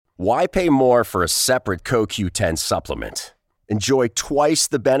Why pay more for a separate CoQ10 supplement? Enjoy twice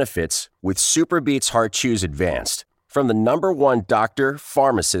the benefits with SuperBeets Heart Chews Advanced from the #1 doctor,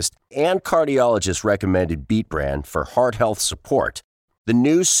 pharmacist, and cardiologist recommended beet brand for heart health support. The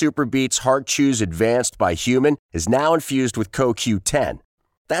new SuperBeets Heart Chews Advanced by Human is now infused with CoQ10.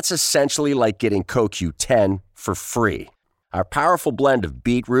 That's essentially like getting CoQ10 for free. Our powerful blend of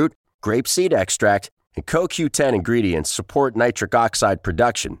beetroot, grapeseed extract, and CoQ10 ingredients support nitric oxide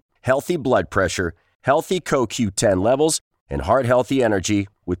production, healthy blood pressure, healthy CoQ10 levels, and heart-healthy energy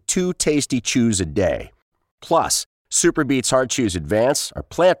with 2 tasty chews a day. Plus, SuperBeets Heart Chews Advance are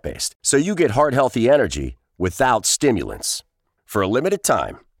plant-based, so you get heart-healthy energy without stimulants. For a limited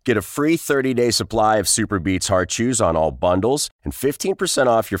time, get a free 30-day supply of SuperBeets Heart Chews on all bundles and 15%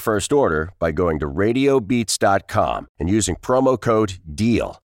 off your first order by going to RadioBeets.com and using promo code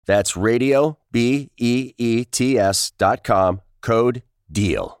DEAL. That's Radio, BEETS.com, code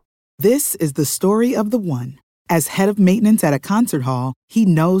DEAL. This is the story of the one. As head of maintenance at a concert hall, he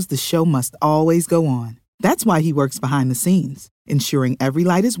knows the show must always go on. That's why he works behind the scenes, ensuring every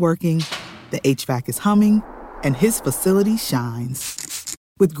light is working, the HVAC is humming, and his facility shines.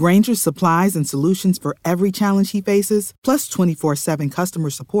 With Grainger's supplies and solutions for every challenge he faces, plus 24/7 customer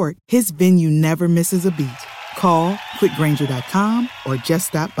support, his venue never misses a beat. Call quickgrainger.com or just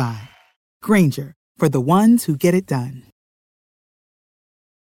stop by. Grainger, for the ones who get it done.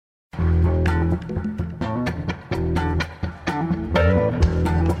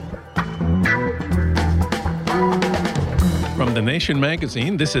 From The Nation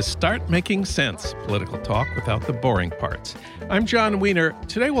magazine, this is Start Making Sense, political talk without the boring parts. I'm John Wiener.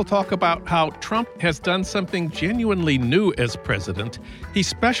 Today we'll talk about how Trump has done something genuinely new as president. He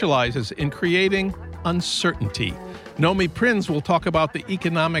specializes in creating uncertainty. Nomi Prins will talk about the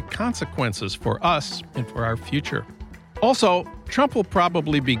economic consequences for us and for our future. Also, Trump will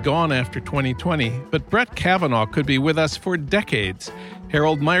probably be gone after 2020, but Brett Kavanaugh could be with us for decades.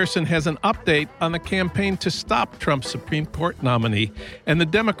 Harold Meyerson has an update on the campaign to stop Trump's Supreme Court nominee and the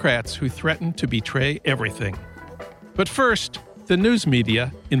Democrats who threaten to betray everything. But first, the news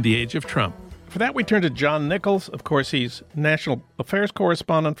media in the age of Trump. For that, we turn to John Nichols. Of course, he's national affairs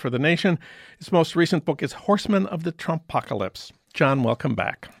correspondent for The Nation. His most recent book is Horsemen of the Trumpocalypse. John, welcome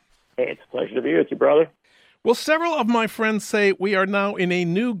back. Hey, it's a pleasure to be with you, brother. Well, several of my friends say we are now in a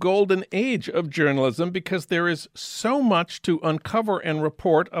new golden age of journalism because there is so much to uncover and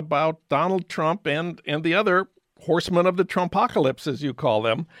report about Donald Trump and the other horsemen of the Trumpocalypse, as you call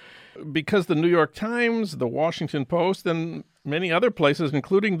them, because the New York Times, the Washington Post, and many other places,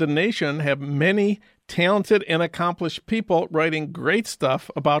 including The Nation, have many talented and accomplished people writing great stuff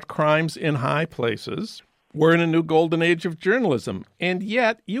about crimes in high places. We're in a new golden age of journalism. And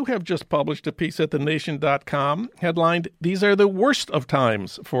yet, you have just published a piece at thenation.com headlined, "These are the worst of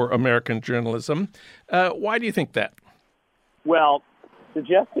times for American journalism." Why do you think that? Well,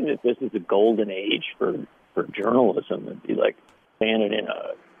 suggesting that this is a golden age for journalism would be like standing in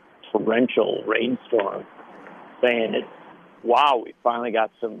a torrential rainstorm saying, wow, we got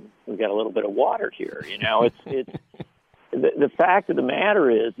a little bit of water here. You know, it's The fact of the matter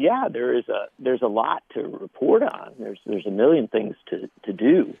is, yeah, there's a lot to report on. There's a million things to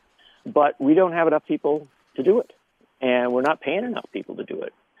do, but we don't have enough people to do it, and we're not paying enough people to do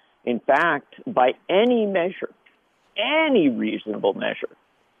it. In fact, by any measure, any reasonable measure,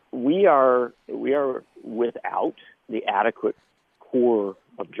 we are without the adequate core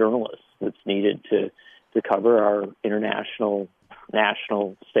of journalists that's needed to cover our international,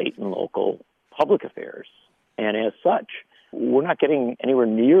 national, state, and local public affairs. And as such, we're not getting anywhere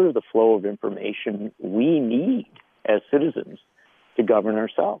near the flow of information we need as citizens to govern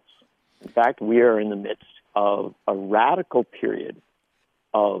ourselves. In fact, we are in the midst of a radical period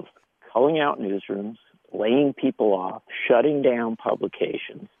of culling out newsrooms, laying people off, shutting down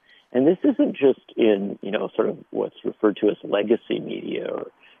publications. And this isn't just in, sort of what's referred to as legacy media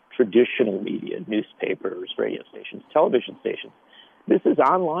or traditional media, newspapers, radio stations, television stations. This is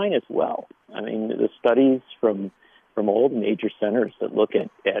online as well. I mean, the studies from all the major centers that look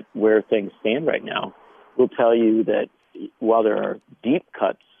at where things stand right now will tell you that while there are deep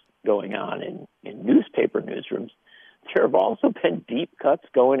cuts going on in newspaper newsrooms, there have also been deep cuts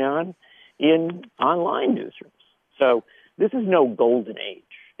going on in online newsrooms. So this is no golden age.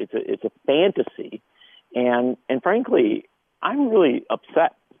 It's a fantasy. And frankly, I'm really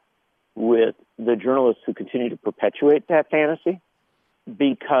upset with the journalists who continue to perpetuate that fantasy,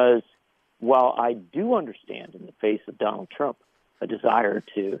 because while I do understand in the face of Donald Trump a desire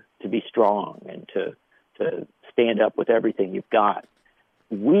to be strong and to stand up with everything you've got,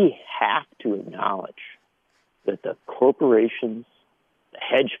 we have to acknowledge that the corporations the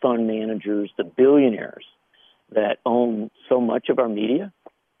hedge fund managers, the billionaires that own so much of our media,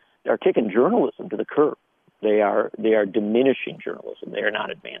 are kicking journalism to the curb. They are diminishing journalism. They are not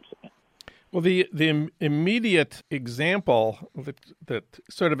advancing it. Well, the immediate example that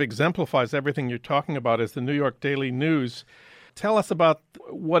sort of exemplifies everything you're talking about is the New York Daily News. Tell us about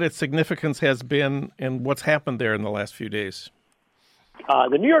what its significance has been and what's happened there in the last few days.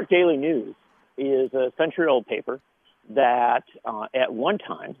 The New York Daily News is a century-old paper that at one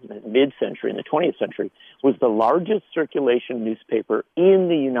time, mid-century, in the 20th century, was the largest circulation newspaper in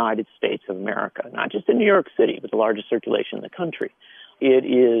the United States of America, not just in New York City, but the largest circulation in the country. It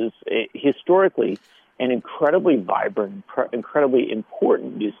is historically an incredibly vibrant, incredibly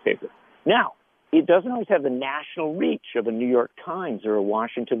important newspaper. Now, it doesn't always have the national reach of a New York Times or a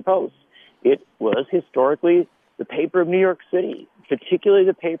Washington Post. It was historically the paper of New York City, particularly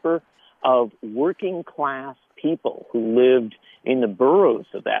the paper of working class people who lived in the boroughs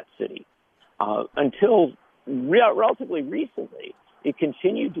of that city. Until relatively recently, it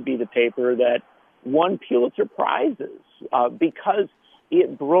continued to be the paper that won Pulitzer Prizes because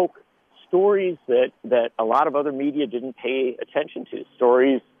it broke stories that a lot of other media didn't pay attention to,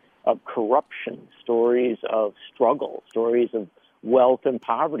 stories of corruption, stories of struggle, stories of wealth and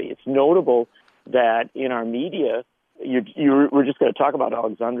poverty. It's notable that in our media, we're just going to talk about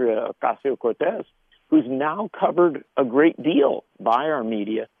Alexandria Ocasio-Cortez, who's now covered a great deal by our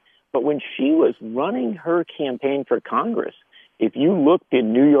media. But when she was running her campaign for Congress, if you looked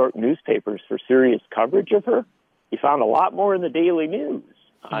in New York newspapers for serious coverage of her, you found a lot more in the Daily News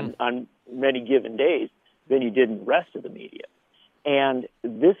on many given days than you did in the rest of the media. And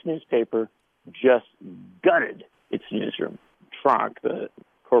this newspaper just gutted its newsroom. Tronc, the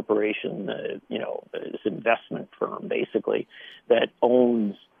corporation, this investment firm, basically, that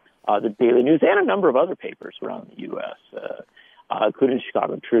owns the Daily News and a number of other papers around the U.S., including the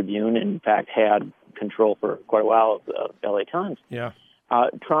Chicago Tribune, and in fact had control for quite a while of the L.A. Times. Yeah.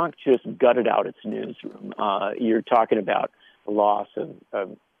 Tronc just gutted out its newsroom. You're talking about a loss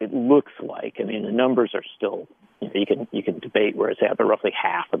of it looks like, I mean, the numbers are still, you can debate where it's at, but roughly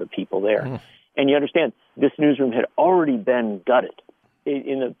half of the people there. Mm. And you understand, this newsroom had already been gutted.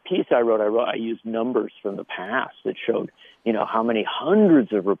 In the piece I wrote, I used numbers from the past that showed, how many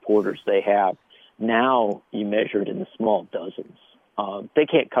hundreds of reporters they have. Now you measured in the small dozens. They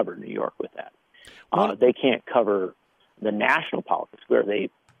can't cover New York with that. They can't cover the national politics, where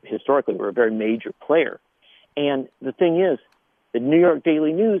they historically were a very major player. And the thing is, the New York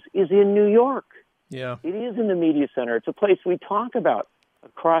Daily News is in New York. Yeah. It is in the media center. It's a place we talk about.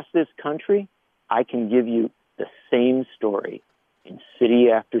 Across this country, I can give you the same story in city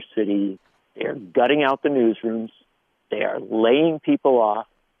after city. They are gutting out the newsrooms. They are laying people off.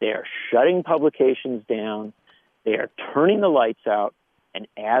 They are shutting publications down. They are turning the lights out. And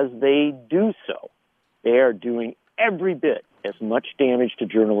as they do so, they are doing every bit as much damage to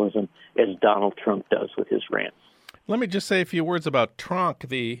journalism as Donald Trump does with his rants. Let me just say a few words about Tronc,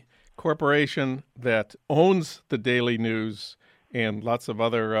 the corporation that owns the Daily News and lots of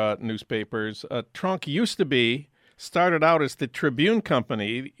other newspapers. Tronc started out as the Tribune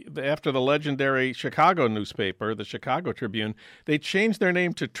Company after the legendary Chicago newspaper, the Chicago Tribune. They changed their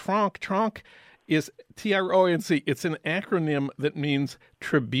name to Tronc. Tronc is TRONC. It's an acronym that means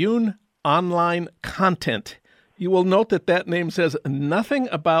Tribune Online Content. You will note that name says nothing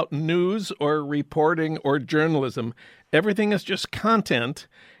about news or reporting or journalism. Everything is just content,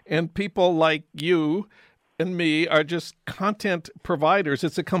 and people like you and me are just content providers.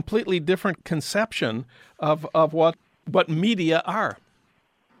 It's a completely different conception of what media are.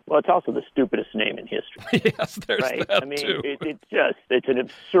 Well, it's also the stupidest name in history. Yes, there's right? that I mean, too. It's an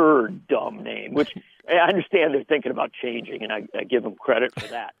absurd, dumb name, which I understand they're thinking about changing, and I give them credit for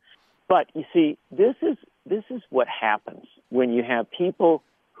that. But you see, this is what happens when you have people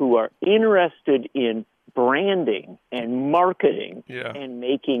who are interested in branding and marketing and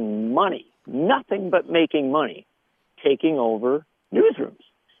making money, nothing but making money, taking over newsrooms.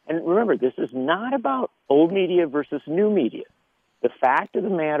 And remember, this is not about old media versus new media. The fact of the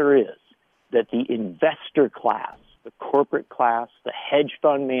matter is that the investor class, the corporate class, the hedge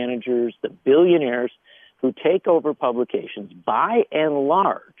fund managers, the billionaires who take over publications, by and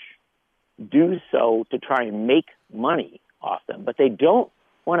large, do so to try and make money off them. But they don't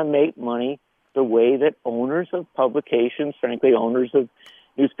want to make money the way that owners of publications, frankly, owners of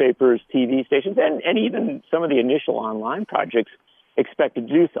newspapers, TV stations, and even some of the initial online projects expected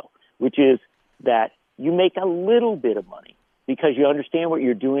to do so, which is that you make a little bit of money because you understand what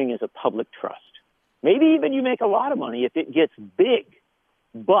you're doing is a public trust. Maybe even you make a lot of money if it gets big,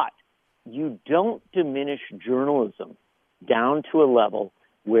 but you don't diminish journalism down to a level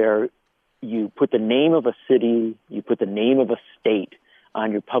where you put the name of a city, you put the name of a state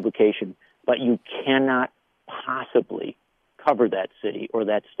on your publication, but you cannot possibly cover that city or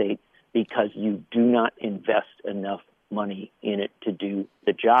that state because you do not invest enough money in it to do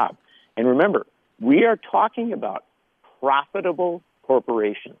the job. And remember, we are talking about profitable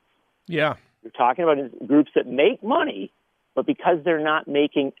corporations. Yeah. We're talking about groups that make money, but because they're not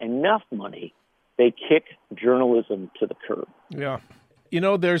making enough money, they kick journalism to the curb. Yeah. You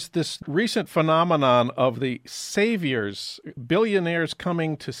know, there's this recent phenomenon of the saviors, billionaires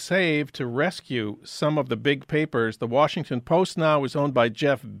coming to save, to rescue some of the big papers. The Washington Post now is owned by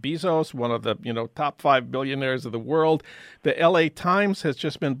Jeff Bezos, one of the, top 5 billionaires of the world. The LA Times has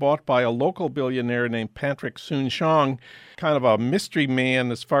just been bought by a local billionaire named Patrick Soon-Shiong, kind of a mystery man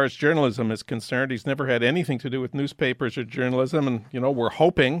as far as journalism is concerned. He's never had anything to do with newspapers or journalism, and, we're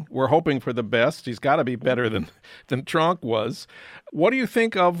hoping for the best. He's got to be better than Trump was. What do you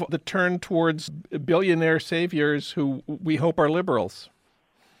think of the turn towards billionaire saviors who we hope are liberals?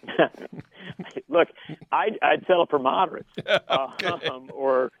 Look, I'd settle for moderates,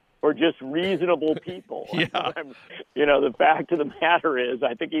 or just reasonable people. Yeah. The fact of the matter is,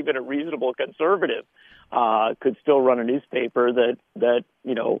 I think even a reasonable conservative could still run a newspaper that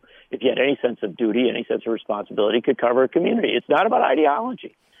if you had any sense of duty, any sense of responsibility, could cover a community. It's not about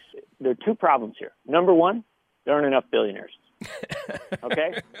ideology. There are two problems here. Number one, there aren't enough billionaires.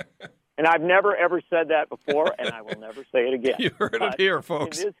 Okay? And I've never, ever said that before, and I will never say it again. You heard it here,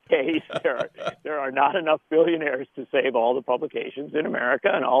 folks. In this case, there are not enough billionaires to save all the publications in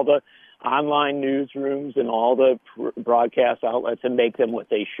America and all the online newsrooms and all the broadcast outlets and make them what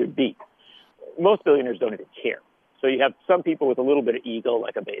they should be. Most billionaires don't even care. So you have some people with a little bit of ego,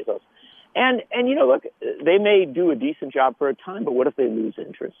 like a Bezos. And look, they may do a decent job for a time, but what if they lose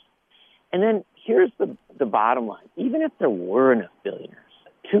interest? And then here's the bottom line. Even if there were enough billionaires,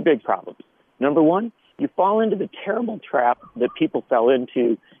 two big problems. Number one, you fall into the terrible trap that people fell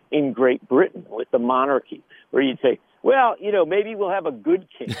into in Great Britain with the monarchy, where you'd say, well, maybe we'll have a good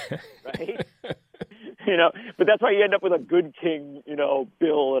king, right? But that's why you end up with a good king,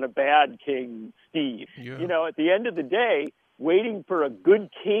 Bill, and a bad king, Steve. Yeah. At the end of the day, waiting for a good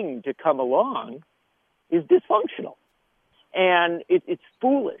king to come along is dysfunctional. And it's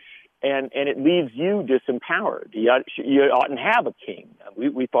foolish. And it leaves you disempowered. You oughtn't have a king.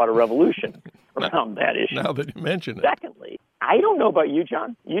 We fought a revolution around that issue. Now that you mention it. Secondly, I don't know about you,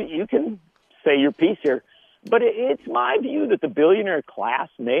 John. You can say your piece here. But it's my view that the billionaire class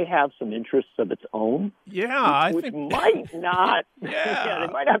may have some interests of its own. Yeah, which might not. Yeah.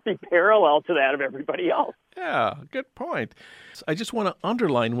 They might not be parallel to that of everybody else. Yeah, good point. I just want to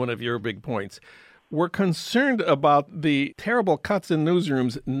underline one of your big points. We're concerned about the terrible cuts in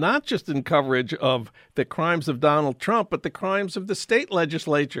newsrooms, not just in coverage of the crimes of Donald Trump, but the crimes of the state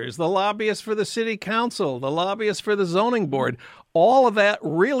legislatures, the lobbyists for the city council, the lobbyists for the zoning board. All of that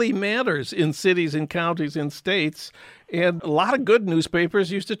really matters in cities and counties and states. And a lot of good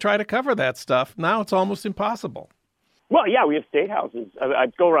newspapers used to try to cover that stuff. Now it's almost impossible. Well, yeah, we have state houses. I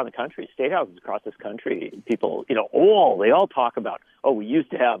go around the country, state houses across this country. People, they all talk about, we used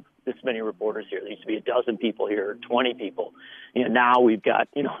to have this many reporters here. There used to be 12 people here, 20 people. Now we've got,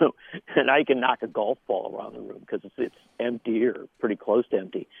 and I can knock a golf ball around the room because it's empty or pretty close to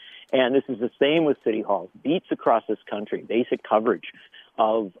empty. And this is the same with city halls. Beats across this country, basic coverage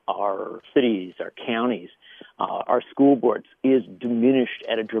of our cities, our counties, our school boards is diminished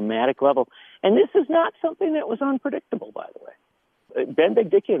at a dramatic level. And this is not something that was unpredictable, by the way. Ben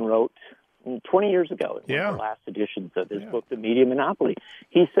Bagdikian wrote 20 years ago in one of the last editions of his book, The Media Monopoly.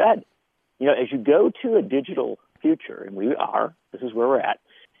 He said, as you go to a digital future, and this is where we're at,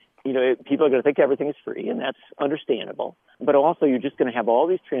 people are going to think everything is free, and that's understandable. But also, you're just going to have all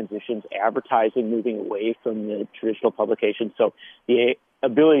these transitions, advertising moving away from the traditional publications. So the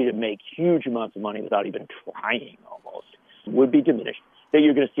ability to make huge amounts of money without even trying almost would be diminished. That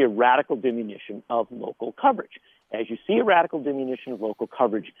you're going to see a radical diminution of local coverage. As you see a radical diminution of local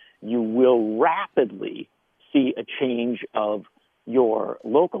coverage, you will rapidly see a change of your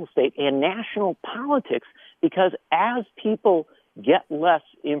local, state, and national politics, because as people get less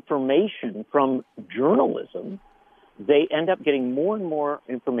information from journalism, they end up getting more and more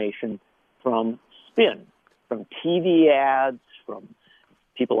information from spin, from TV ads, from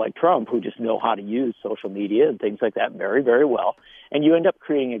people like Trump who just know how to use social media and things like that very, very well. And you end up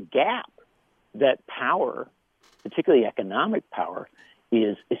creating a gap that power, particularly economic power,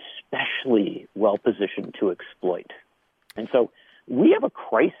 is especially well positioned to exploit. And so we have a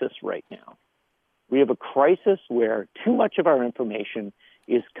crisis right now. We have a crisis where too much of our information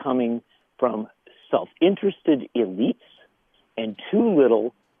is coming from self-interested elites and too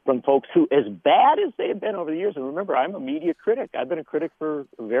little from folks who, as bad as they have been over the years, and remember, I'm a media critic. I've been a critic for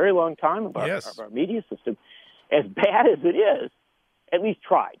a very long time of our media system. As bad as it is, at least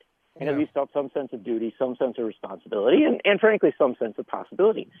tried, and at least felt some sense of duty, some sense of responsibility, and frankly, some sense of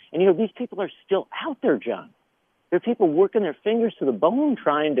possibility. And, these people are still out there, John. There are people working their fingers to the bone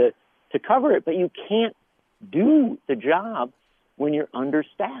trying to cover it, but you can't do the job when you're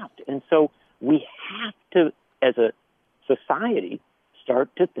understaffed. And so we have to, as a society, start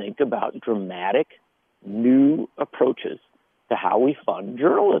to think about dramatic new approaches to how we fund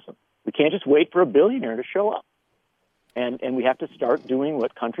journalism. We can't just wait for a billionaire to show up. And we have to start doing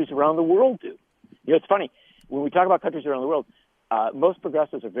what countries around the world do. It's funny, when we talk about countries around the world, most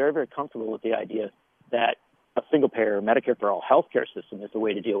progressives are very, very comfortable with the idea that a single-payer Medicare for all healthcare system is the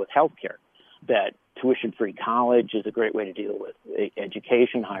way to deal with healthcare, that tuition-free college is a great way to deal with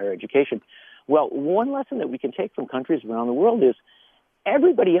education, higher education. Well, one lesson that we can take from countries around the world is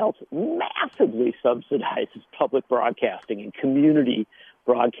everybody else massively subsidizes public broadcasting and community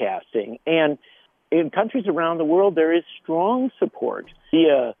broadcasting. And in countries around the world, there is strong support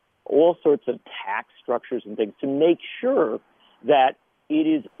via all sorts of tax structures and things to make sure that it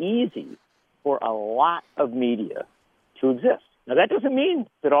is easy for a lot of media to exist. Now, that doesn't mean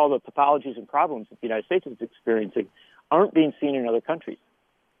that all the pathologies and problems that the United States is experiencing aren't being seen in other countries.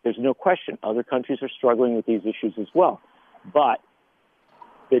 There's no question other countries are struggling with these issues as well. But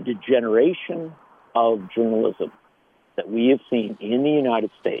the degeneration of journalism that we have seen in the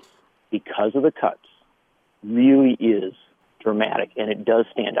United States because of the cuts really is dramatic, and it does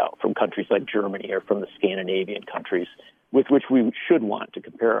stand out from countries like Germany or from the Scandinavian countries with which we should want to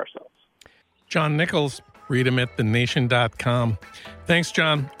compare ourselves. John Nichols, read him at thenation.com. Thanks,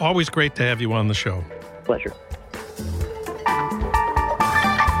 John. Always great to have you on the show. Pleasure.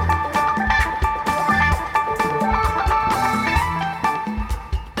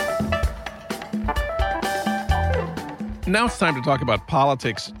 Now it's time to talk about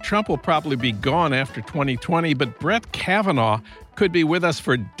politics. Trump will probably be gone after 2020, but Brett Kavanaugh could be with us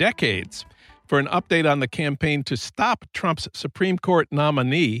for decades. For an update on the campaign to stop Trump's Supreme Court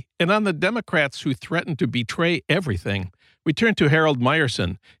nominee and on the Democrats who threaten to betray everything, we turn to Harold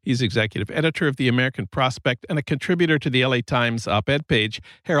Meyerson. He's executive editor of the American Prospect and a contributor to the LA Times op-ed page.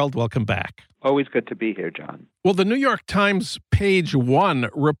 Harold, welcome back. Always good to be here, John. Well, the New York Times page 1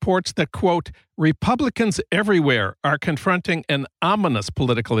 reports that, quote, Republicans everywhere are confronting an ominous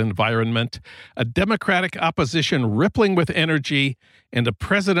political environment, a Democratic opposition rippling with energy, and a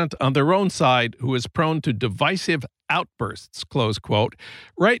president on their own side who is prone to divisive outbursts, close quote.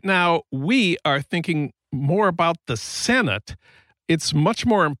 Right now, we are thinking more about the Senate. It's much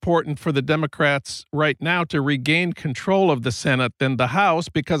more important for the Democrats right now to regain control of the Senate than the House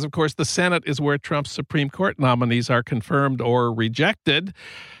because, of course, the Senate is where Trump's Supreme Court nominees are confirmed or rejected.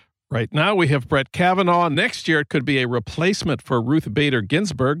 Right now, we have Brett Kavanaugh. Next year, it could be a replacement for Ruth Bader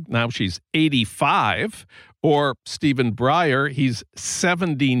Ginsburg. Now she's 85. Or Stephen Breyer. He's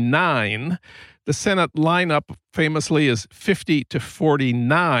 79. The Senate lineup famously is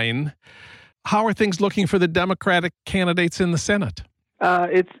 50-49. How are things looking for the Democratic candidates in the Senate?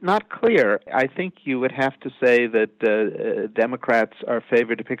 It's not clear. I think you would have to say that Democrats are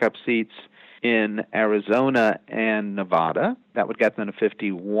favored to pick up seats in Arizona and Nevada. That would get them to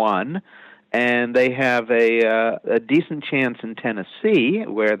 51. And they have a decent chance in Tennessee,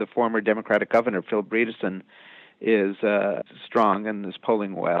 where the former Democratic governor, Phil Bredesen, is strong and is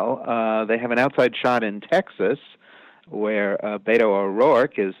polling well. They have an outside shot in Texas, where Beto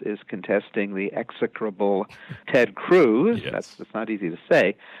O'Rourke is contesting the execrable Ted Cruz. Yes. That's not easy to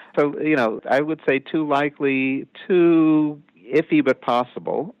say. So, I would say too likely, too iffy, but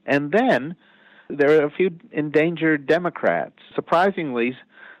possible. And then there are a few endangered Democrats. Surprisingly,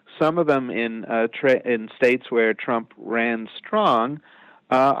 some of them in states where Trump ran strong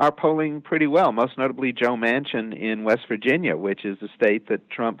are polling pretty well, most notably Joe Manchin in West Virginia, which is the state that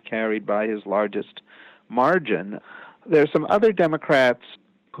Trump carried by his largest margin. There are some other Democrats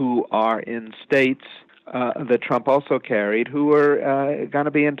who are in states that Trump also carried who are going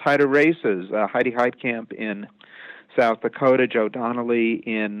to be in tighter races. Heidi Heitkamp in South Dakota, Joe Donnelly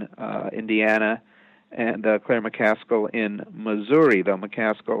in Indiana, and Claire McCaskill in Missouri, though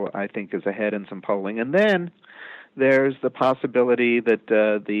McCaskill, I think, is ahead in some polling. And then there's the possibility that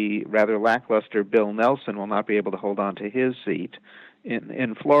the rather lackluster Bill Nelson will not be able to hold on to his seat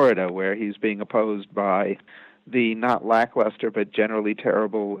in Florida, where he's being opposed by the not lackluster but generally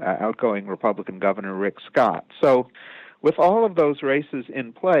terrible outgoing Republican Governor Rick Scott. So with all of those races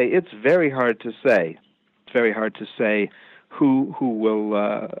in play, it's very hard to say. It's very hard to say who will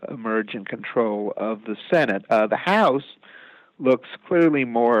emerge in control of the Senate. The House looks clearly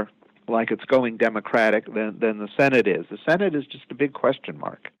more like it's going Democratic than the Senate is. The Senate is just a big question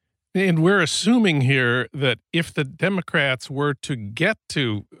mark. And we're assuming here that if the Democrats were to get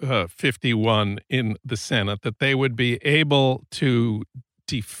to 51 in the Senate, that they would be able to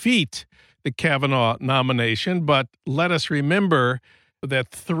defeat the Kavanaugh nomination. But let us remember that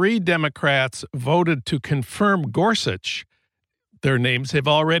 3 Democrats voted to confirm Gorsuch. Their names have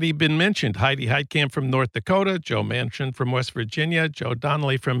already been mentioned. Heidi Heitkamp from North Dakota, Joe Manchin from West Virginia, Joe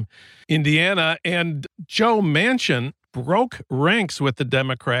Donnelly from Indiana. And Joe Manchin broke ranks with the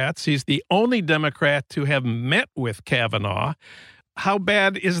Democrats. He's the only Democrat to have met with Kavanaugh. How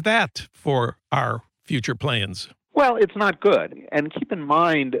bad is that for our future plans? Well, it's not good. And keep in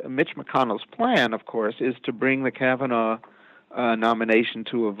mind, Mitch McConnell's plan, of course, is to bring the Kavanaugh nomination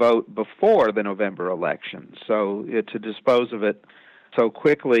to a vote before the November election, so to dispose of it so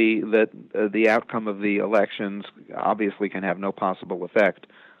quickly that the outcome of the elections obviously can have no possible effect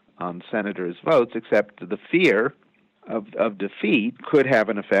on senators' votes, except the fear of defeat could have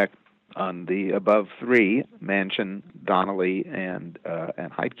an effect on the above 3, Manchin, Donnelly, and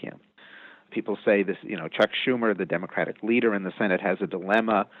Heitkamp. People say this, Chuck Schumer, the Democratic leader in the Senate, has a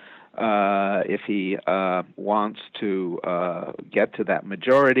dilemma. If he wants to get to that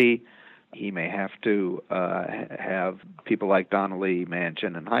majority, he may have to have people like Donnelly,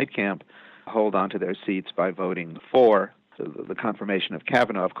 Manchin, and Heitkamp hold on to their seats by voting for the confirmation of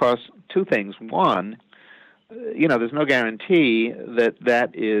Kavanaugh. Of course, 2 things. One, there's no guarantee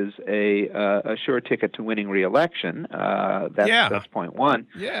that is a sure ticket to winning re-election. That's point 1.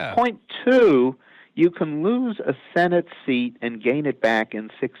 Yeah. Point 2, you can lose a Senate seat and gain it back in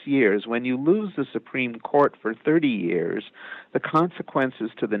 6 years. When you lose the Supreme Court for 30 years, the consequences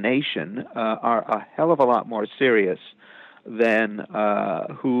to the nation are a hell of a lot more serious than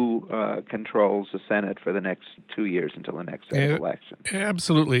who controls the Senate for the next 2 years until the next election.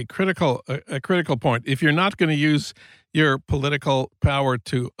 Absolutely. A critical point. If you're not going to use your political power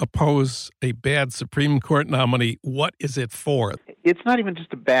to oppose a bad Supreme Court nominee, what is it for? It's not even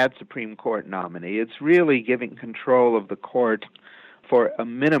just a bad Supreme Court nominee. It's really giving control of the court for a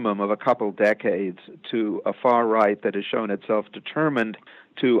minimum of a couple decades to a far right that has shown itself determined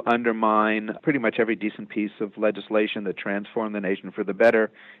to undermine pretty much every decent piece of legislation that transformed the nation for the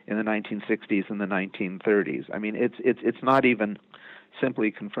better in the 1960s and the 1930s. I mean, it's not even simply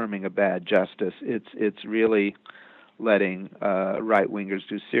confirming a bad justice. It's really letting right-wingers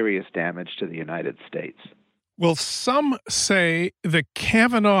do serious damage to the United States. Well, some say the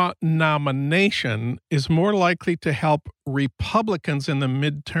Kavanaugh nomination is more likely to help Republicans in the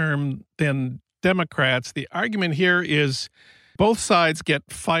midterm than Democrats. The argument here is both sides get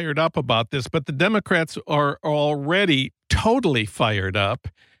fired up about this, but the Democrats are already totally fired up,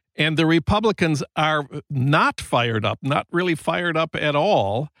 and the Republicans are not fired up, not really fired up at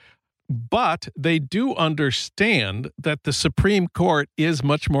all. But they do understand that the Supreme Court is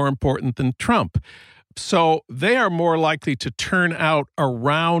much more important than Trump. So they are more likely to turn out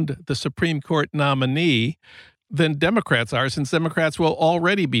around the Supreme Court nominee than Democrats are, since Democrats will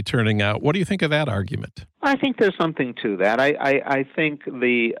already be turning out. What do you think of that argument? I think there's something to that. I think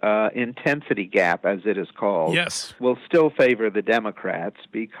the intensity gap, as it is called, will still favor the Democrats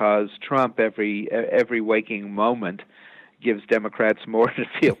because Trump, every waking moment, gives Democrats more to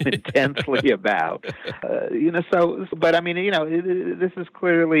feel intensely about. But I mean, this is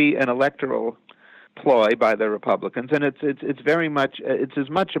clearly an electoral ploy by the Republicans, and it's very much it's as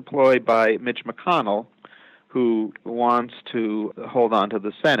much a ploy by Mitch McConnell, who wants to hold on to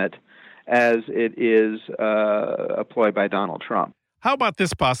the Senate, as it is a ploy by Donald Trump. How about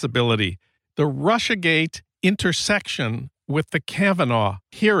this possibility? The Russiagate intersection with the Kavanaugh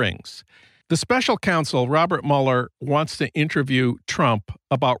hearings. The special counsel, Robert Mueller, wants to interview Trump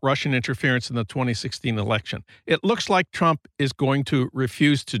about Russian interference in the 2016 election. It looks like Trump is going to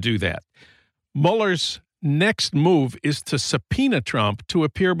refuse to do that. Mueller's next move is to subpoena Trump to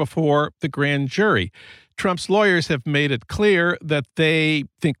appear before the grand jury. Trump's lawyers have made it clear that they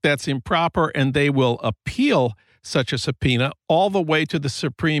think that's improper and they will appeal such a subpoena all the way to the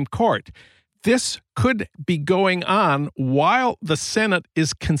Supreme Court. This could be going on while the Senate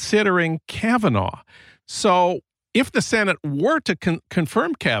is considering Kavanaugh. So if the Senate were to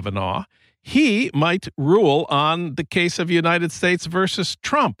confirm Kavanaugh, he might rule on the case of United States versus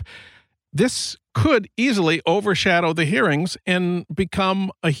Trump. This could easily overshadow the hearings and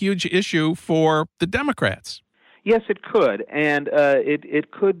become a huge issue for the Democrats. Yes, it could, and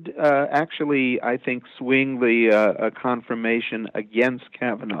it could actually, I think, swing the confirmation against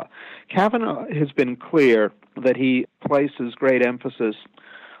Kavanaugh. Kavanaugh has been clear that he places great emphasis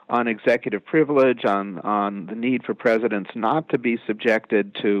on executive privilege, on the need for presidents not to be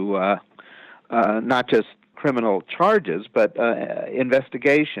subjected to not just criminal charges, but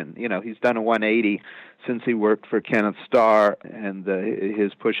investigation. You know, he's done a 180 since he worked for Kenneth Starr and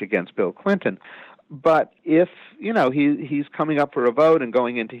his push against Bill Clinton. But if, you know, he's coming up for a vote and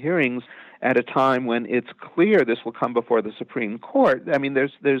going into hearings at a time when it's clear this will come before the Supreme Court, I mean,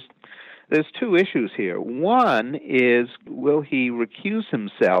 there's two issues here. One is, will he recuse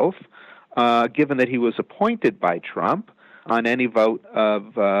himself, given that he was appointed by Trump, on any vote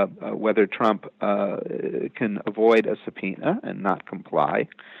of whether Trump can avoid a subpoena and not comply?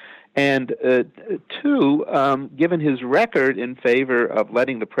 And two, given his record in favor of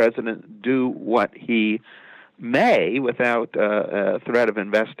letting the president do what he may without a threat of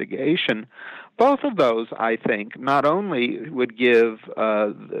investigation, both of those, I think, not only would give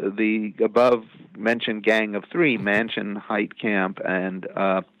the above-mentioned gang of three, Manchin, Heitkamp, and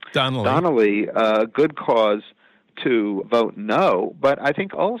Donnelly, good cause to vote no, but I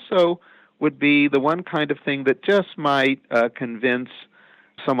think also would be the one kind of thing that just might convince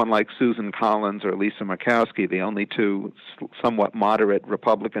someone like Susan Collins or Lisa Murkowski, the only two somewhat moderate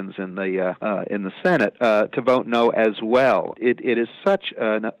Republicans in the Senate, to vote no as well. It is such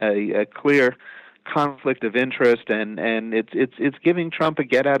a clear conflict of interest, and it's giving Trump a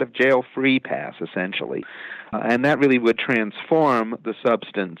get-out-of-jail-free pass, essentially. And that really would transform the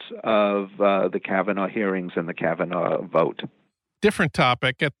substance of the Kavanaugh hearings and the Kavanaugh vote. Different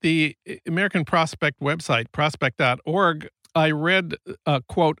topic. At the American Prospect website, prospect.org, I read,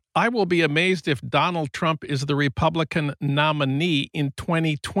 quote, "I will be amazed if Donald Trump is the Republican nominee in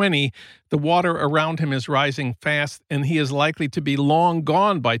 2020. The water around him is rising fast, and he is likely to be long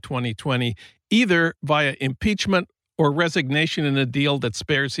gone by 2020, either via impeachment or resignation in a deal that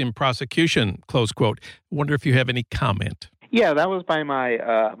spares him prosecution," close quote. I wonder if you have any comment. Yeah, that was by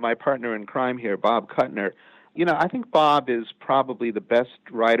my partner in crime here, Bob Kuttner. You know, I think Bob is probably the best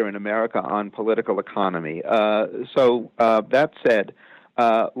writer in America on political economy. So that said,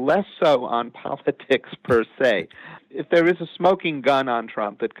 less so on politics per se. If there is a smoking gun on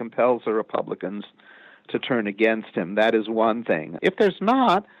Trump that compels the Republicans to turn against him, that is one thing. If there's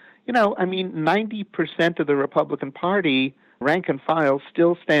not, you know, I mean, 90% of the Republican Party, rank and file,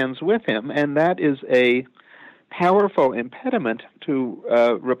 still stands with him, and that is a powerful impediment to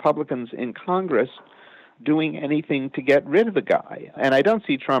Republicans in Congress doing anything to get rid of the guy. And I don't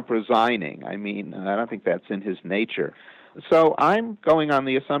see Trump resigning. I mean, I don't think that's in his nature. So I'm going on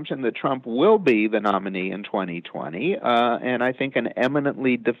the assumption that Trump will be the nominee in 2020, and I think an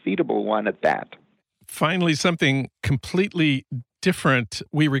eminently defeatable one at that. Finally, something completely different.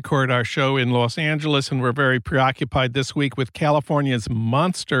 We record our show in Los Angeles, and we're very preoccupied this week with California's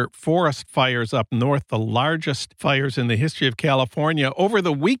monster forest fires up north, the largest fires in the history of California. Over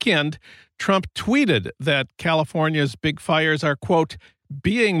the weekend, Trump tweeted that California's big fires are, quote,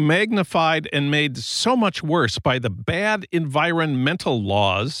 being magnified and made so much worse by the bad environmental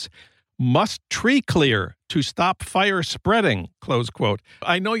laws, must tree clear to stop fire spreading, close quote.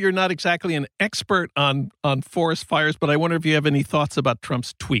 I know you're not exactly an expert on forest fires, but I wonder if you have any thoughts about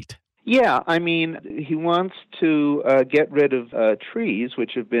Trump's tweet. Yeah, I mean, he wants to get rid of trees,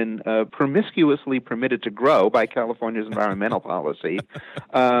 which have been promiscuously permitted to grow by California's environmental policy.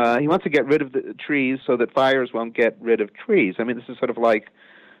 He wants to get rid of the trees so that fires won't get rid of trees. I mean, this is sort of like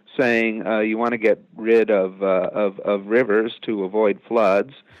saying you want to get rid of rivers to avoid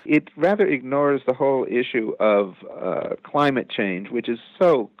floods. It rather ignores the whole issue of climate change, which is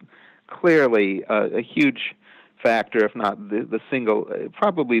so clearly a huge factor, if not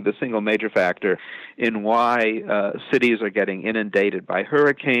probably the single major factor in why cities are getting inundated by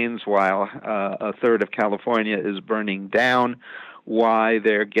hurricanes, while a third of California is burning down, why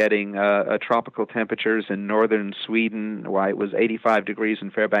they're getting tropical temperatures in northern Sweden, why it was 85 degrees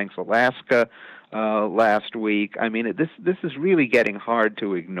in Fairbanks, Alaska last week. I mean, this is really getting hard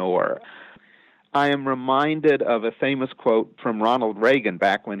to ignore. I am reminded of a famous quote from Ronald Reagan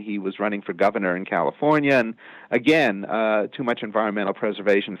back when he was running for governor in California, and again, too much environmental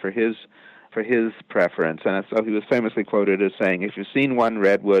preservation for his preference. And so he was famously quoted as saying, "If you've seen one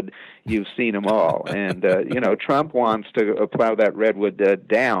redwood, you've seen them all." And Trump wants to plow that redwood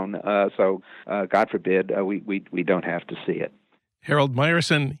down. So God forbid we don't have to see it. Harold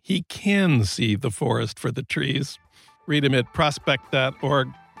Meyerson, he can see the forest for the trees. Read him at prospect.org.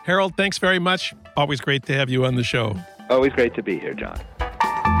 Harold, thanks very much. Always great to have you on the show. Always great to be here, John.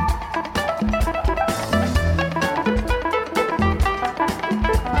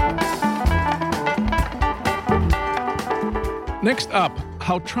 Next up,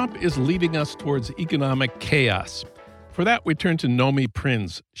 how Trump is leading us towards economic chaos. For For that, we turn to Nomi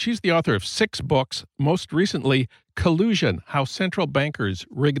Prins. She's the author of 6 books, most recently, Collusion, How Central Bankers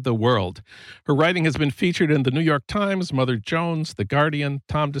Rigged the World. Her writing has been featured in the New York Times, Mother Jones, The Guardian,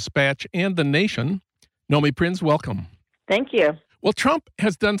 Tom Dispatch, and The Nation. Nomi Prins, welcome. Thank you. Well, Trump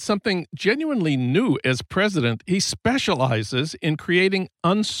has done something genuinely new as president. He specializes in creating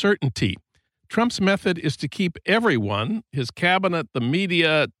uncertainty. Trump's method is to keep everyone, his cabinet, the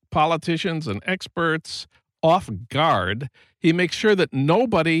media, politicians, and experts, off guard. He makes sure that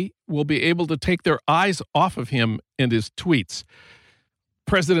nobody will be able to take their eyes off of him and his tweets.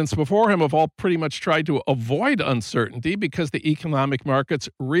 Presidents before him have all pretty much tried to avoid uncertainty because the economic markets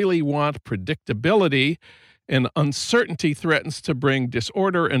really want predictability, and uncertainty threatens to bring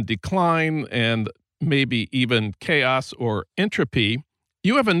disorder and decline and maybe even chaos or entropy.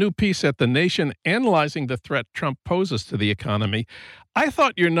 You have a new piece at The Nation analyzing the threat Trump poses to the economy. I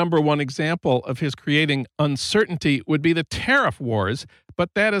thought your number one example of his creating uncertainty would be the tariff wars, but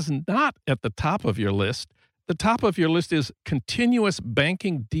that is not at the top of your list. The top of your list is continuous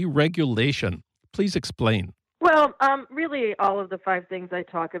banking deregulation. Please explain. Well, really, all of the 5 things I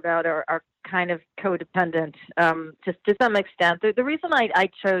talk about are kind of codependent, just to some extent. The reason I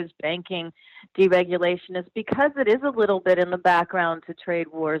chose banking deregulation is because it is a little bit in the background to trade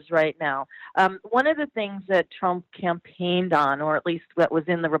wars right now. One of the things that Trump campaigned on, or at least what was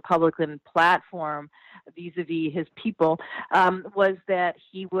in the Republican platform vis-a-vis his people, was that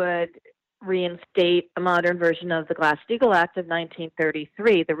he would reinstate a modern version of the Glass-Steagall Act of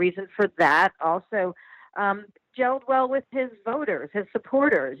 1933. The reason for that also gelled well with his voters, his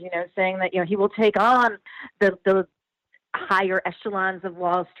supporters, saying that, he will take on the higher echelons of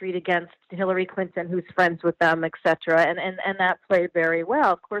Wall Street against Hillary Clinton, who's friends with them, et cetera. And that played very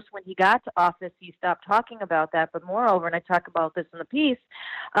well. Of course, when he got to office, he stopped talking about that. But moreover, and I talk about this in the piece,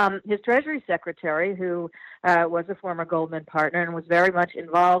 his Treasury Secretary, who was a former Goldman partner and was very much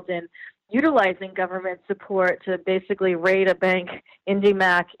involved in utilizing government support to basically raid a bank,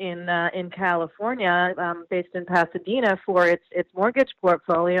 IndyMac, in California, based in Pasadena, for its mortgage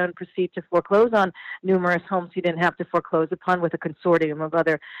portfolio, and proceed to foreclose on numerous homes he didn't have to foreclose upon with a consortium of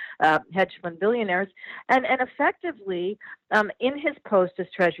other hedge fund billionaires. And effectively, in his post as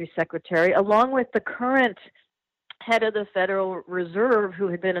Treasury Secretary, along with the current head of the Federal Reserve, who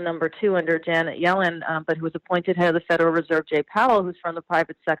had been a number 2 under Janet Yellen, but who was appointed head of the Federal Reserve, Jay Powell, who's from the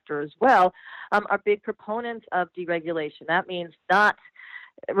private sector as well, are big proponents of deregulation. That means not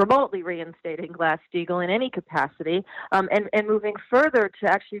remotely reinstating Glass-Steagall in any capacity, and moving further to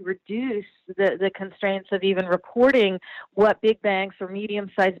actually reduce the constraints of even reporting what big banks or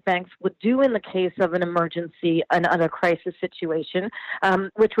medium-sized banks would do in the case of an emergency and a crisis situation,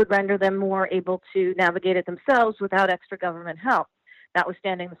 which would render them more able to navigate it themselves without extra government help,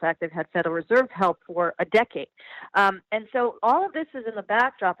 notwithstanding the fact they've had Federal Reserve help for a decade. And so all of this is in the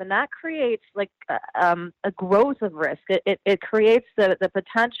backdrop, and that creates a growth of risk. It creates the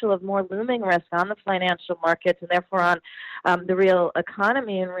potential of more looming risk on the financial markets and therefore on the real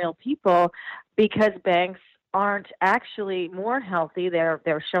economy and real people, because banks aren't actually more healthy.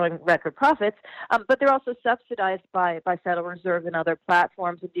 They're showing record profits, but they're also subsidized by Federal Reserve and other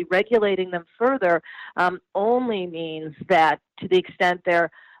platforms. And deregulating them further only means that, to the extent they're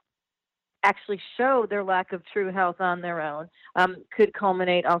actually show their lack of true health on their own, could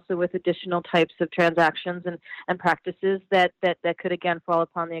culminate also with additional types of transactions and practices that could again fall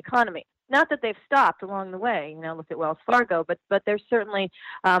upon the economy. Not that they've stopped along the way, look at Wells Fargo, but there's certainly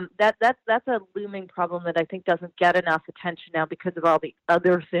that's a looming problem that I think doesn't get enough attention now because of all the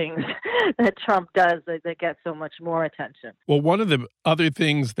other things that Trump does that get so much more attention. Well, one of the other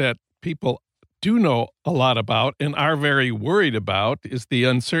things that people do know a lot about and are very worried about is the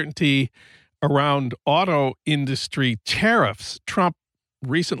uncertainty around auto industry tariffs. Trump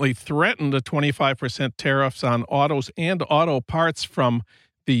recently threatened a 25% tariffs on autos and auto parts from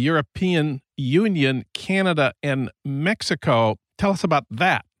the European Union, Canada, and Mexico. Tell us about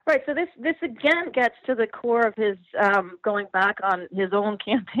that. Right. So this again gets to the core of his going back on his own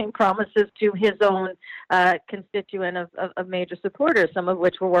campaign promises to his own constituent of major supporters, some of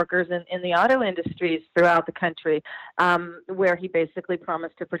which were workers in the auto industries throughout the country, where he basically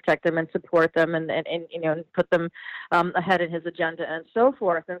promised to protect them and support them and put them ahead in his agenda and so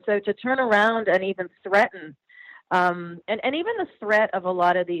forth. And so to turn around and even threaten and even the threat of a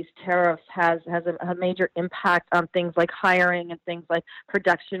lot of these tariffs has a major impact on things like hiring and things like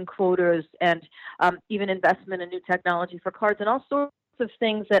production quotas and even investment in new technology for cars and all sorts of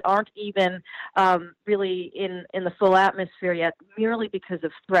things that aren't even really in the full atmosphere yet, merely because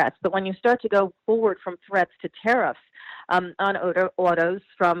of threats. But when you start to go forward from threats to tariffs on autos,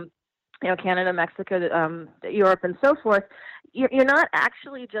 from Canada, Mexico, Europe, and so forth, you're not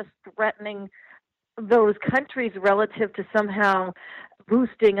actually just threatening those countries relative to somehow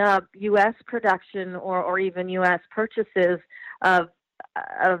boosting up U.S. production or even U.S. purchases of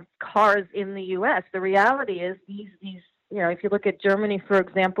cars in the U.S. The reality is these if you look at Germany, for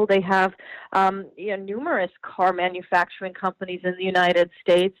example, they have numerous car manufacturing companies in the United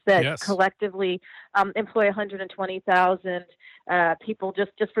States that Yes. collectively employ 120,000 people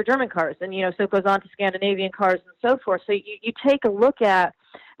just for German cars, and so it goes on to Scandinavian cars and so forth. So you take a look at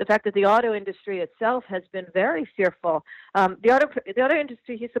the fact that the auto industry itself has been very fearful. The auto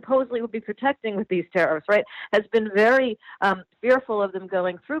industry he supposedly would be protecting with these tariffs, right, has been very fearful of them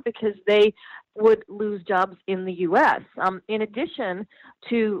going through because they would lose jobs in the U.S. In addition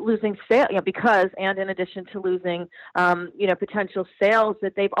to losing sales, in addition to losing potential sales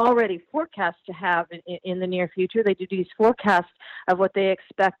that they've already forecast to have in the near future. They do these forecasts of what they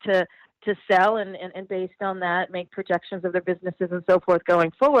expect to sell and based on that make projections of their businesses and so forth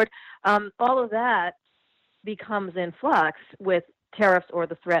going forward. All of that becomes in flux with tariffs or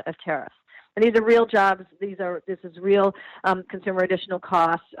the threat of tariffs. And these are real jobs. This is real consumer additional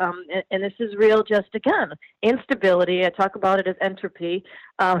costs. And this is real, just again, instability. I talk about it as entropy,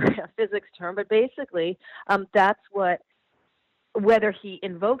 a physics term, but basically that's what, whether he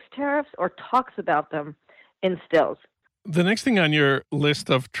invokes tariffs or talks about them, instills. The next thing on your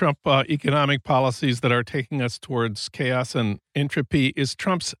list of Trump economic policies that are taking us towards chaos and entropy is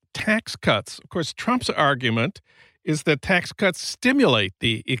Trump's tax cuts. Of course, Trump's argument is that tax cuts stimulate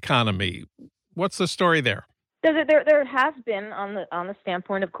the economy. What's the story there? There has been on the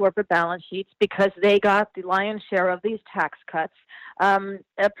standpoint of corporate balance sheets, because they got the lion's share of these tax cuts,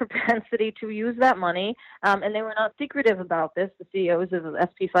 a propensity to use that money, and they were not secretive about this, the CEOs of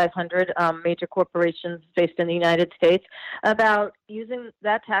S&P 500 major corporations based in the United States, about using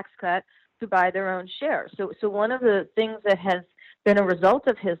that tax cut to buy their own shares. So one of the things that has been a result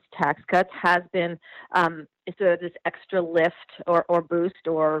of his tax cuts has been this extra lift or boost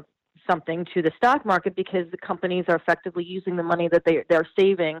or something to the stock market, because the companies are effectively using the money that they're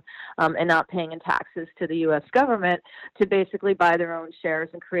saving and not paying in taxes to the U.S. government to basically buy their own shares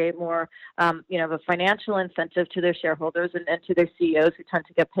and create more of a financial incentive to their shareholders and to their CEOs, who tend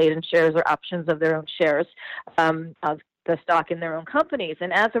to get paid in shares or options of their own shares of the stock in their own companies.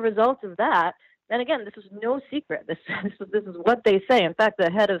 And as a result of that, and again, this is no secret. This is what they say. In fact,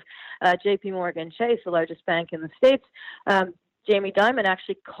 the head of J.P. Morgan Chase, the largest bank in the States, Jamie Dimon,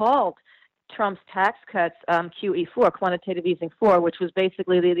 actually called Trump's tax cuts QE4, quantitative easing 4, which was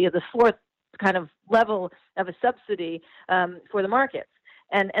basically the fourth kind of level of a subsidy for the markets.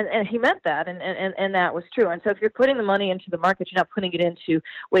 And he meant that, and that was true. And so if you're putting the money into the market, you're not putting it into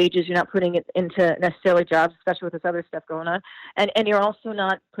wages, you're not putting it into necessarily jobs, especially with this other stuff going on. And you're also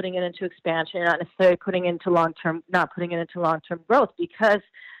not putting it into expansion, you're not necessarily putting it into long-term growth, because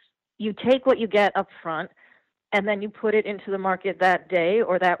you take what you get up front, and then you put it into the market that day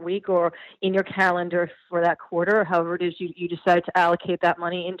or that week or in your calendar for that quarter, or however it is you decide to allocate that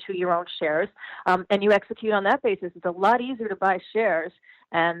money into your own shares, and you execute on that basis. It's a lot easier to buy shares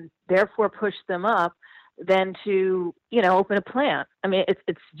and therefore push them up than to, open a plant. I mean,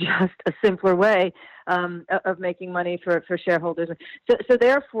 it's just a simpler way of making money for shareholders. So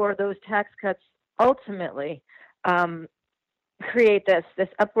therefore, those tax cuts ultimately create this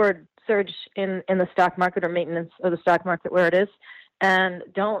upward surge in the stock market, or maintenance of the stock market where it is, and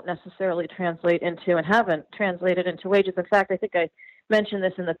don't necessarily translate into, and haven't translated into, wages. In fact, I think I mentioned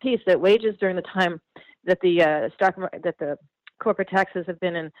this in the piece, that wages during the time that the corporate taxes have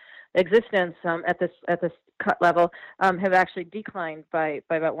been in existence at this cut level have actually declined by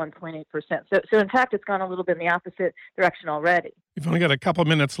about 1.8%. So in fact, it's gone a little bit in the opposite direction already. We've only got a couple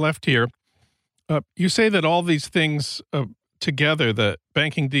minutes left here. You say that all these things together, the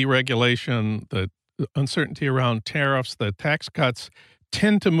banking deregulation, the uncertainty around tariffs, the tax cuts,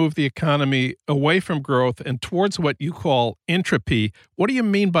 tend to move the economy away from growth and towards what you call entropy. What do you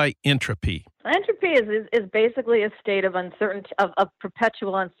mean by entropy? Entropy is basically a state of uncertainty, of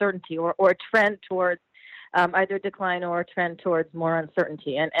perpetual uncertainty, or a trend towards either decline or a trend towards more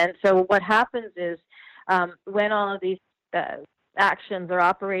uncertainty. And so what happens is when all of these actions are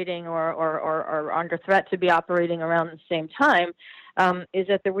operating or under threat to be operating around the same time, is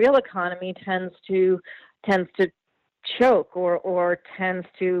that the real economy tends to choke or tends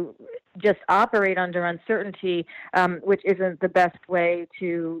to just operate under uncertainty, which isn't the best way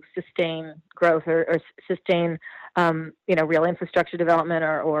to sustain growth or sustain, real infrastructure development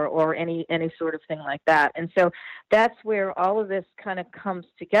or any sort of thing like that. And so that's where all of this kind of comes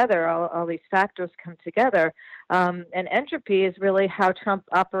together. All these factors come together. And entropy is really how Trump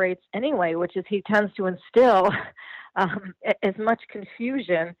operates anyway, which is he tends to instill as much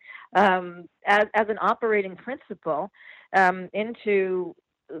confusion as an operating principle into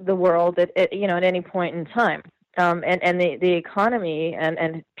the world at any point in time. And the economy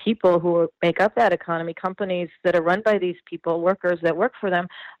and people who make up that economy, companies that are run by these people, workers that work for them,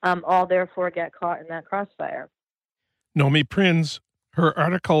 all therefore get caught in that crossfire. Nomi Prins, her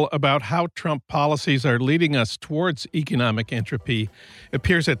article about how Trump policies are leading us towards economic entropy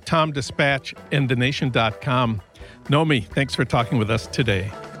appears at Tom Dispatch and TheNation.com. Nomi, thanks for talking with us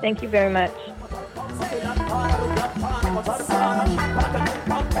today. Thank you very much.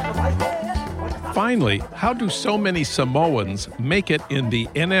 Finally, how do so many Samoans make it in the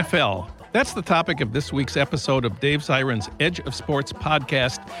NFL? That's the topic of this week's episode of Dave Zirin's Edge of Sports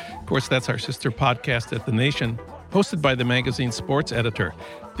podcast. Of course, that's our sister podcast at The Nation, hosted by the magazine's sports editor.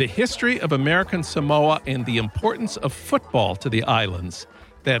 The history of American Samoa and the importance of football to the islands.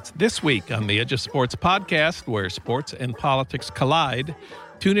 That's this week on the Edge of Sports podcast, where sports and politics collide.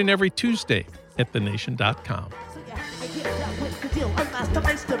 Tune in every Tuesday at TheNation.com.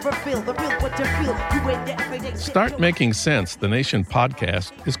 Start Making Sense, the Nation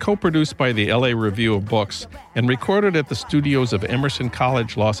podcast, is co-produced by the LA Review of Books and recorded at the studios of Emerson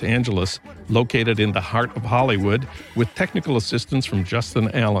College, Los Angeles, located in the heart of Hollywood, with technical assistance from Justin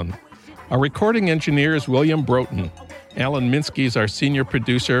Allen. Our recording engineer is William Broughton. Alan Minsky is our senior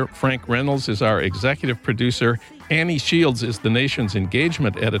producer. Frank Reynolds is our executive producer. Annie Shields is The Nation's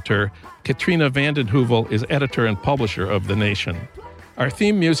engagement editor. Katrina Vanden Heuvel is editor and publisher of The Nation. Our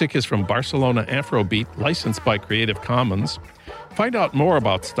theme music is from Barcelona Afrobeat, licensed by Creative Commons. Find out more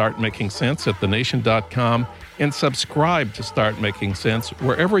about Start Making Sense at TheNation.com and subscribe to Start Making Sense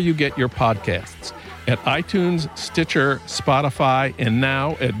wherever you get your podcasts, at iTunes, Stitcher, Spotify, and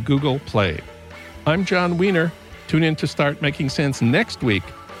now at Google Play. I'm John Wiener. Tune in to Start Making Sense next week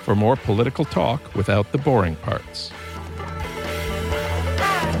for more political talk without the boring parts.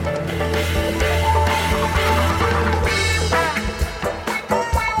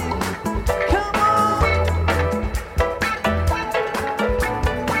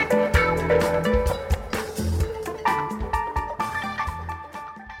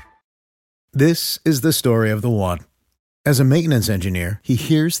 This is the story of the one. As a maintenance engineer, he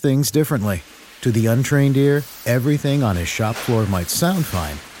hears things differently. To the untrained ear, everything on his shop floor might sound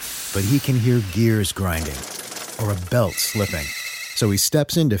fine, but he can hear gears grinding or a belt slipping. So he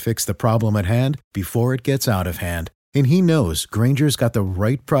steps in to fix the problem at hand before it gets out of hand. And he knows Grainger's got the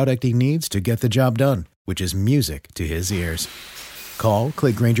right product he needs to get the job done, which is music to his ears. Call,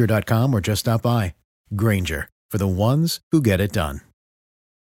 click Grainger.com, or just stop by. Grainger, for the ones who get it done.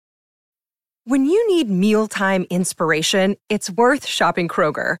 When you need mealtime inspiration, it's worth shopping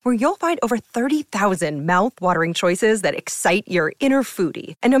Kroger, where you'll find over 30,000 mouth-watering choices that excite your inner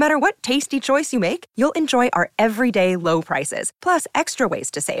foodie. And no matter what tasty choice you make, you'll enjoy our everyday low prices, plus extra ways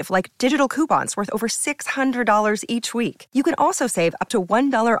to save, like digital coupons worth over $600 each week. You can also save up to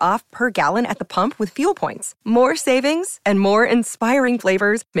 $1 off per gallon at the pump with fuel points. More savings and more inspiring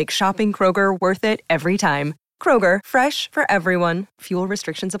flavors make shopping Kroger worth it every time. Kroger, fresh for everyone. Fuel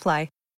restrictions apply.